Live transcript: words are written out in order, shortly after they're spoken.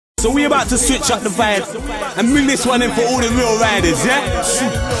So we about to switch up the vibe and bring this one in for all the real riders, yeah?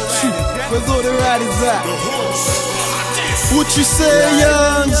 Where's all the riders at? What you say,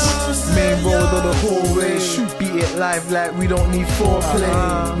 young? Main road of the hallway. Beat it live like we don't need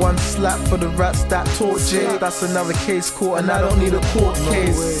foreplay. One slap for the rats that talk J. That's another case court and I don't need a court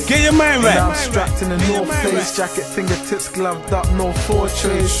case. Get your mind right. Now I'm strapped in the North Face. Jacket, fingertips, gloved up, no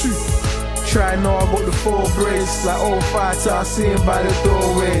fortress. Try know I got the full brace. Like old fighter, I see him by the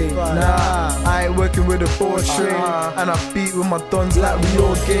doorway. Nah, I ain't working with a portrait. And I beat with my dons like we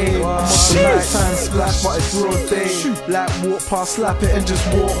all gay. I'm on the nighttime splash, but it's Broadday. Like walk past, slap it and just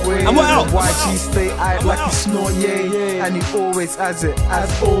walk away. And what else? YG stay hype like he snort yay. And he always has it,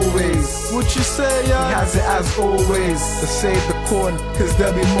 as always. What you say, yeah? He has it as always. To save the corn, cause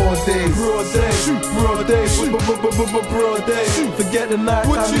there'll be more days. Broadday, Broadday, Broadday. Forget the night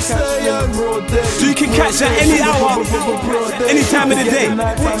time, we catch them. So you can catch that any hour, any time of the day.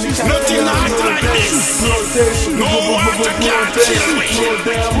 Nothing hot like this. No water can chill me.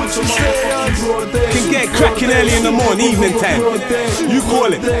 Can get cracking early in the morning, evening time. You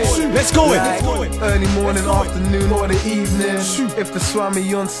call it. Let's go in. Early morning, afternoon, or the evening. If the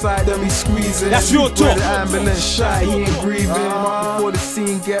swami on site, then we squeezing. That's your talk. The ambulance shot, he ain't breathing. Before the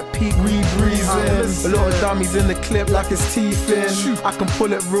scene get peak, rebreathing. A lot of dummies in the clip like his teeth in. I can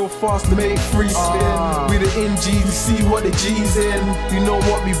pull it real fast to make free spin. We the NGs, you see what the G's in. You know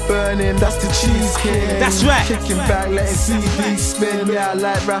what we burning, that's the cheese king. That's right. Kicking back, letting CDs spin. Yeah, I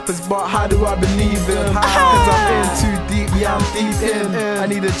like rappers, but how do I believe him? Cause I'm in too deep, yeah, I'm deep in. I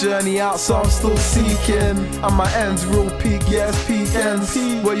need a journey out, so I'm still seeking. And my ends real peak, yeah, it's peak ends.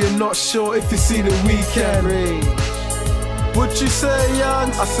 Well, you're not sure if you see the weekend. What you say,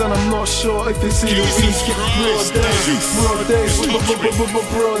 young? I said I'm not sure if you see the weekend. Broadday,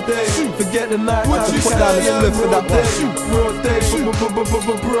 Broadday. Forget the night. What you put down the split for that one. Broadday,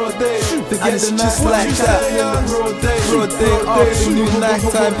 Broadday. Forget the night. Just like that. Broadday, afternoon,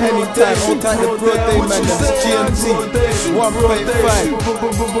 nighttime, anytime. All time the Broadday man. That's GMT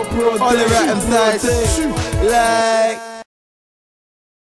 1.5. All the right and dice. Like.